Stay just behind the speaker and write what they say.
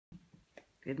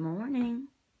Good morning.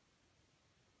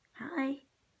 Hi.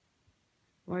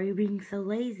 Why are you being so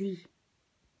lazy?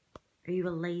 Are you a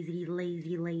lazy,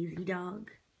 lazy, lazy dog?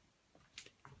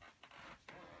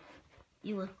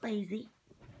 You look lazy.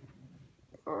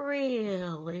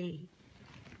 Really?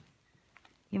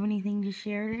 You have anything to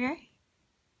share today?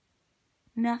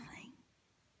 Nothing.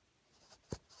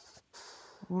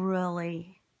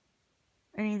 Really?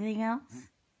 Anything else?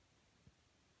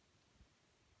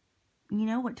 You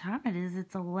know what time it is?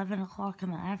 It's 11 o'clock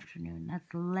in the afternoon.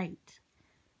 That's late.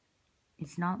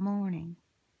 It's not morning.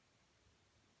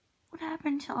 What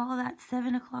happened to all that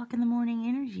 7 o'clock in the morning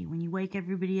energy when you wake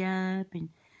everybody up and,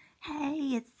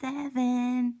 hey, it's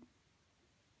 7?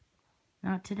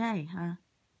 Not today, huh?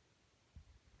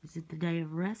 Is it the day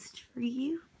of rest for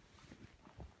you?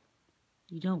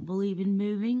 You don't believe in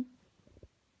moving?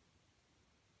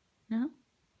 No?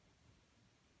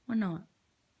 Why not?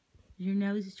 Is your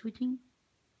nose twitching?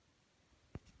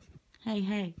 Hey,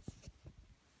 hey.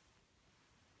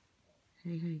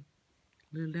 Hey, hey.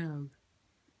 Little dog.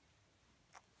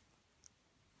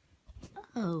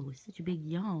 Oh, such a big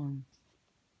yawn.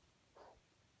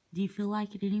 Do you feel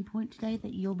like at any point today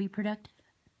that you'll be productive?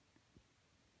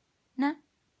 No?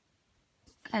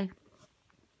 Okay.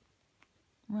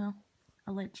 Well,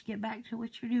 I'll let you get back to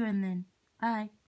what you're doing then. Bye.